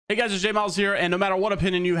Hey guys, it's JMeyels here, and no matter what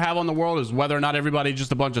opinion you have on the world is whether or not everybody's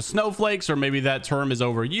just a bunch of snowflakes or maybe that term is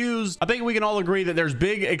overused, I think we can all agree that there's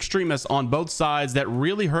big extremists on both sides that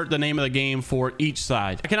really hurt the name of the game for each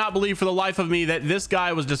side. I cannot believe for the life of me that this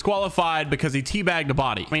guy was disqualified because he teabagged a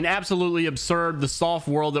body. I mean, absolutely absurd, the soft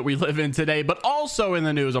world that we live in today. But also in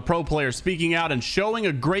the news, a pro player speaking out and showing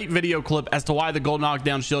a great video clip as to why the gold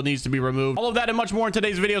knockdown shield needs to be removed. All of that and much more in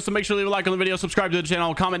today's video, so make sure to leave a like on the video, subscribe to the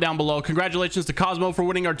channel, comment down below. Congratulations to Cosmo for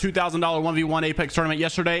winning our $2,000 1v1 Apex tournament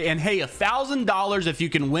yesterday, and hey, $1,000 if you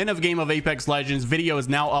can win a game of Apex Legends. Video is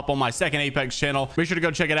now up on my second Apex channel. Make sure to go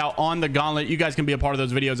check it out on TheGauntlet. You guys can be a part of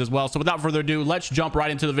those videos as well. So without further ado, let's jump right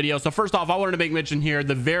into the video. So first off, I wanted to make mention here,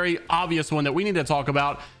 the very obvious one that we need to talk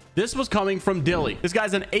about. This was coming from Dilly. This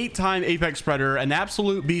guy's an 8-time Apex Predator, an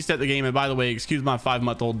absolute beast at the game. And by the way, excuse my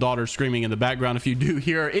 5-month-old daughter screaming in the background if you do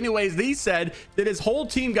hear. Anyways, he said that his whole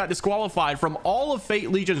team got disqualified from all of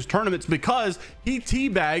Fate Legion's tournaments because he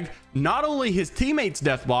teabagged not only his teammates'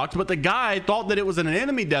 death box, but the guy thought that it was an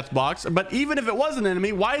enemy death box. But even if it was an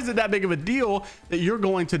enemy, why is it that big of a deal that you're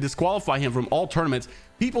going to disqualify him from all tournaments?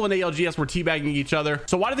 People in ALGS were teabagging each other.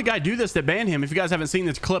 So why did the guy do this that banned him? If you guys haven't seen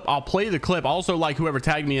this clip, I'll play the clip. I also like whoever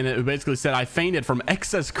tagged me in it, who basically said I fainted from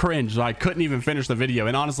excess cringe, so I couldn't even finish the video.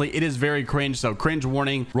 And honestly, it is very cringe, so cringe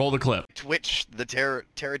warning. Roll the clip. Twitch, the Terror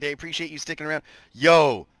Day, appreciate you sticking around.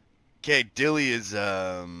 Yo, okay, Dilly is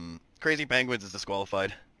Crazy Penguins is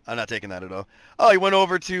disqualified. I'm not taking that at all. Oh, he went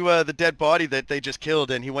over to the dead body that they just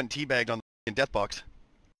killed, and he went teabagged on the death box.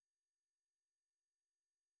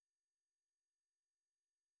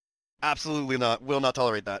 Absolutely not. Will not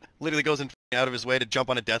tolerate that. Literally goes out of his way to jump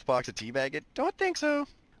on a death box and teabag it. Don't think so.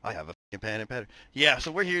 I have a pen and pattern. Yeah,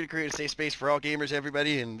 so we're here to create a safe space for all gamers,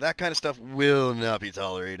 everybody, and that kind of stuff will not be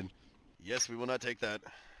tolerated. Yes, we will not take that.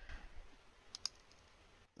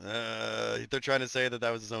 They're trying to say that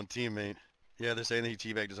that was his own teammate. Yeah, they're saying that he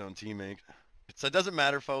teabagged his own teammate. So it doesn't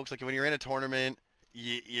matter, folks. Like, when you're in a tournament,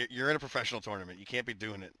 you're in a professional tournament. You can't be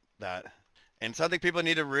doing that. And something people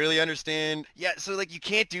need to really understand. Yeah, so like you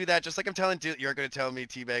can't do that. Just like I'm telling you, you're going to tell me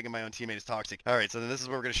teabagging my own teammate is toxic. All right, so then this is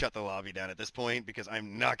where we're going to shut the lobby down at this point, because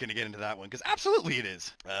I'm not going to get into that one, because absolutely it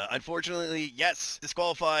is. Unfortunately, yes,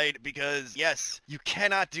 disqualified, because yes, you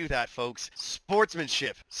cannot do that, folks.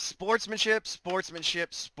 Sportsmanship,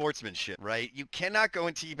 right? You cannot go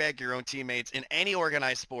and teabag your own teammates in any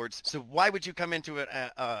organized sports. So why would you come into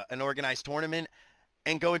an organized tournament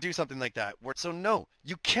and go and do something like that? So no,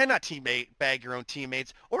 you cannot teabag your own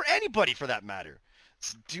teammates, or anybody for that matter.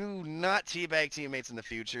 So do not teabag teammates in the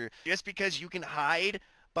future. Just because you can hide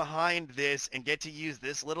behind this and get to use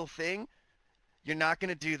this little thing, you're not going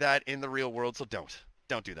to do that in the real world, so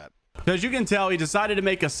don't do that. As you can tell, he decided to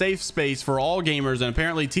make a safe space for all gamers, and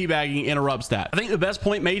apparently teabagging interrupts that. I think the best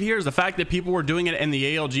point made here is the fact that people were doing it in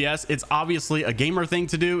the ALGS. It's obviously a gamer thing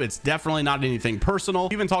to do. It's definitely not anything personal.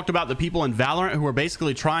 He even talked about the people in Valorant who were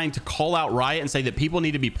basically trying to call out Riot and say that people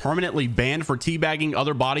need to be permanently banned for teabagging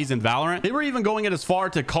other bodies in Valorant. They were even going it as far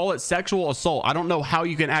to call it sexual assault. I don't know how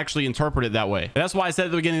you can actually interpret it that way. And that's why I said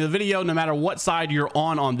at the beginning of the video, no matter what side you're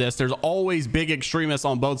on this, there's always big extremists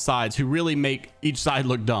on both sides who really make each side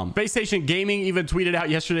look dumb. Space Station Gaming even tweeted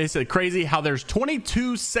out yesterday, said crazy how there's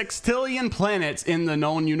 22 sextillion planets in the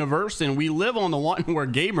known universe, and we live on the one where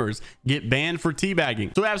gamers get banned for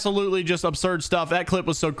teabagging. So absolutely just absurd stuff. That clip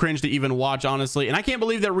was so cringe to even watch, honestly. And I can't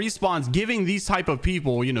believe that Respawn's giving these type of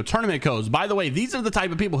people, you know, tournament codes. By the way, these are the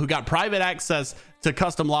type of people who got private access to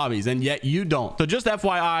custom lobbies, and yet you don't. So just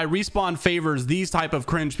FYI, Respawn favors these type of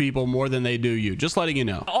cringe people more than they do you. Just letting you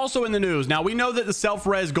know. Also in the news, now we know that the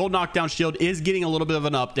self-res gold knockdown shield is getting a little bit of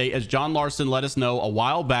an update, as John Larson let us know a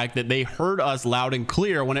while back that they heard us loud and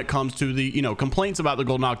clear when it comes to the, you know, complaints about the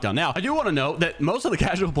gold knockdown. Now, I do want to note that most of the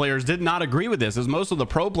casual players did not agree with this, as most of the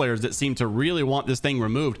pro players that seem to really want this thing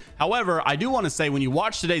removed. However, I do want to say when you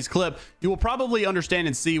watch today's clip, you will probably understand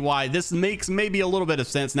and see why this makes maybe a little bit of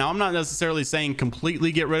sense. Now, I'm not necessarily saying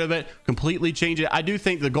completely get rid of it, completely change it. I do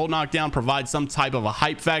think the gold knockdown provides some type of a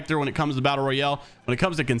hype factor when it comes to battle royale. When it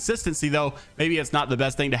comes to consistency, though, maybe it's not the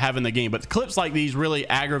best thing to have in the game. But clips like these really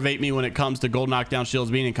aggravate me when it comes to gold knockdown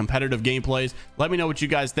shields being in competitive gameplays. Let me know what you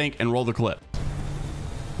guys think and roll the clip.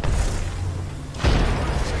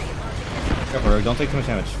 Go, don't take too much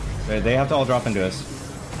damage. They have to all drop into us.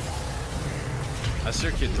 I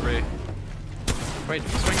circuit 3. Wait,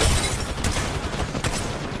 swing it.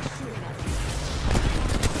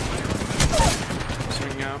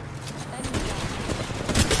 Swing out.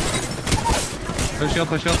 Push shield,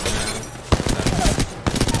 push shield.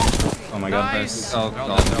 Oh my god, Nice. Oh, All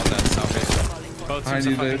that selfie. Both teams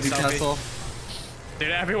are fucking selfie. Castle.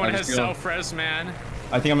 Dude, everyone I has just feel- self-res, man.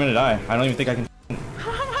 I think I'm gonna die. I don't even think I can.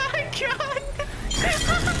 Oh my god.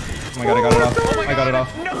 my god, I got it off. I got it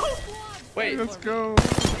off. No! Wait. Let's go.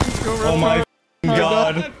 Let's go. Oh my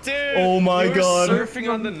god. Dude, Oh my you were god.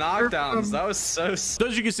 surfing on the knockdowns. That was so So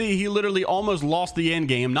as you can see, he literally almost lost the end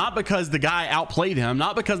game, not because the guy outplayed him,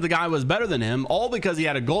 not because the guy was better than him, all because he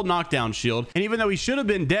had a gold knockdown shield. And even though he should have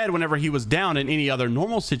been dead whenever he was down in any other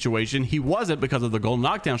normal situation, he wasn't because of the gold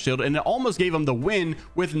knockdown shield, and it almost gave him the win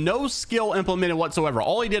with no skill implemented whatsoever.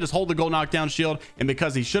 All he did is hold the gold knockdown shield, and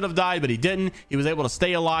because he should have died but he didn't, he was able to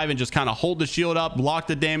stay alive and just kind of hold the shield up, block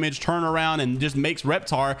the damage, turn around, and just makes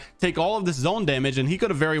Reptar take all of this zone damage, and he could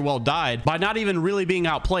have very well died by not even really being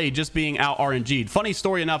outplayed, just being out RNG'd. Funny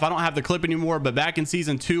story enough, I don't have the clip anymore, but back in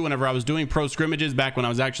season 2, whenever I was doing pro scrimmages, back when I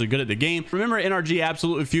was actually good at the game, remember NRG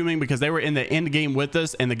absolutely fuming because they were in the end game with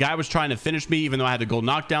us, and the guy was trying to finish me even though I had the gold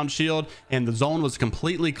knockdown shield, and the zone was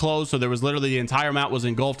completely closed, so there was literally the entire map was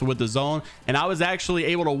engulfed with the zone, and I was actually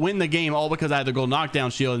able to win the game all because I had the gold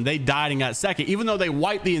knockdown shield, and they died and got second. Even though they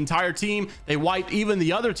wiped the entire team, they wiped even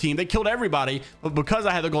the other team, they killed everybody, but because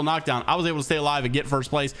I had the gold knockdown, I was able to stay alive and get first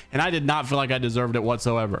place, and I did not feel like I deserved it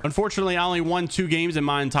whatsoever. Unfortunately, I only won 2 games in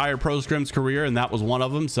my entire pro scrims career, and that was one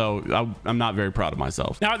of them, so I'm not very proud of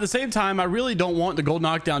myself. Now, at the same time, I really don't want the gold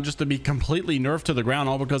knockdown just to be completely nerfed to the ground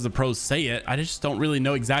all because the pros say it. I just don't really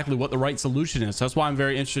know exactly what the right solution is, so that's why I'm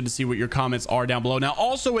very interested to see what your comments are down below. Now,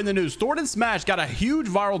 also in the news, Thornton Smash got a huge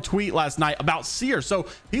viral tweet last night about Seer, so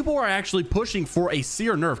people are actually pushing for a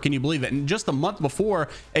Seer nerf. Can you believe it? And just a month before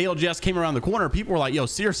ALGS came around the corner, people were like, yo,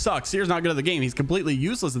 Seer sucks. Seer's not good at the game. He's completely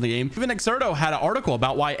useless in the game. Even Exerto had an article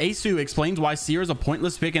about why Asu explains why Seer is a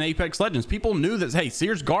pointless pick in Apex Legends. People knew that, hey,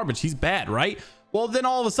 Seer's garbage. He's bad, right? Well, then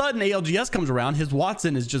all of a sudden ALGS comes around, his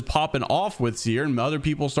Watson is just popping off with Seer, and other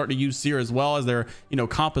people start to use Seer as well as their,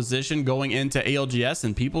 composition going into ALGS,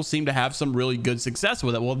 and people seem to have some really good success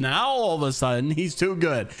with it. Well, now all of a sudden he's too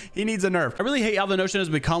good. He needs a nerf. I really hate how the notion has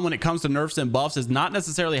become when it comes to nerfs and buffs is not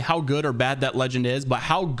necessarily how good or bad that legend is, but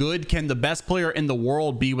how good can the best player in the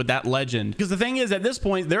world be with that legend? Because the thing is, at this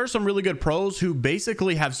point, there are some really good pros who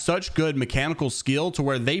basically have such good mechanical skill to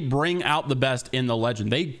where they bring out the best in the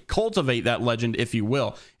legend. They cultivate that legend, if you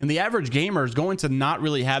will, and the average gamer is going to not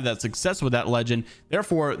really have that success with that legend.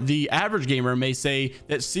 Therefore, the average gamer may say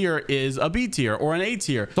that Seer is a B tier or an A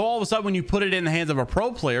tier. So all of a sudden, when you put it in the hands of a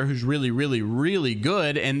pro player who's really, really, really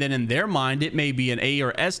good, and then in their mind, it may be an A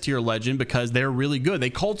or S tier legend because they're really good. They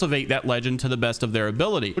cultivate that legend to the best of their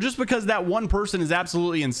ability. But just because that one person is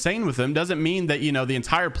absolutely insane with them doesn't mean that, the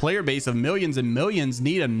entire player base of millions and millions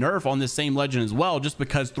need a nerf on this same legend as well, just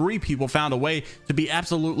because 3 people found a way to be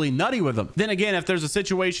absolutely nutty with them. Then again, if there's a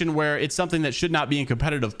situation where it's something that should not be in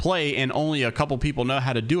competitive play and only a couple people know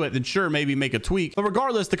how to do it, then sure, maybe make a tweak. But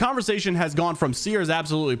regardless, the conversation has gone from Seer is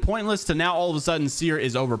absolutely pointless to now all of a sudden Seer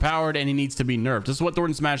is overpowered and he needs to be nerfed. This is what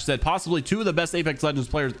Thornton Smash said. Possibly 2 of the best Apex Legends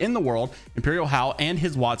players in the world, Imperial Hal and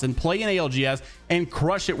his Watson, play in ALGS and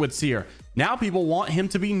crush it with Seer. Now people want him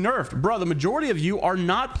to be nerfed. Bro, the majority of you are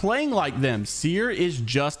not playing like them. Seer is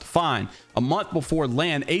just fine. A month before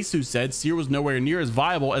LAN, Asu said Seer was nowhere near as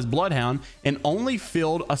viable as Bloodhound and only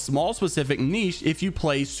filled a small specific niche if you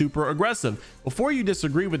play super aggressive. Before you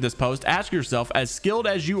disagree with this post, ask yourself, as skilled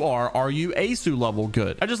as you are you Asu level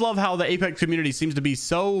good? I just love how the Apex community seems to be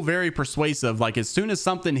so very persuasive. Like as soon as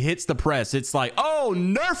something hits the press, it's like, oh,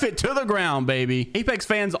 nerf it to the ground, baby. Apex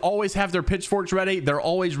fans always have their pitchforks ready. They're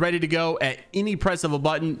always ready to go at any press of a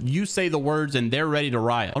button. You say the words and they're ready to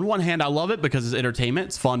riot. On one hand, I love it because it's entertainment.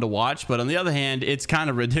 It's fun to watch. But on the other hand, it's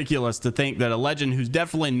kind of ridiculous to think that a legend who's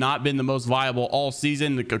definitely not been the most viable all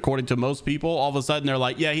season, according to most people, all of a sudden they're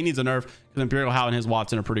like, yeah, he needs a nerf because Imperial Hal and his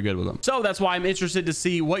Watson are pretty good with him. So that's why I'm interested to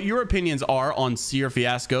see what your opinions are on Seer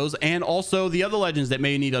fiascos and also the other legends that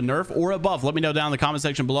may need a nerf or a buff. Let me know down in the comment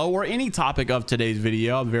section below, or any topic of today's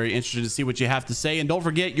video. I'm very interested to see what you have to say. And don't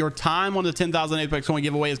forget, your time on the 10,000 Apex Coin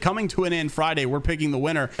giveaway is coming to an end Friday. We're picking the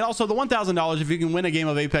winner. And also the $1,000 if you can win a game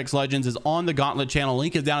of Apex Legends is on the Gauntlet channel.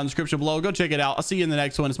 Link is down in the description below. Go check it out. I'll see you in the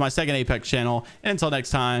next one. It's my second Apex channel. And until next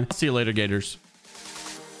time, I'll see you later, Gators.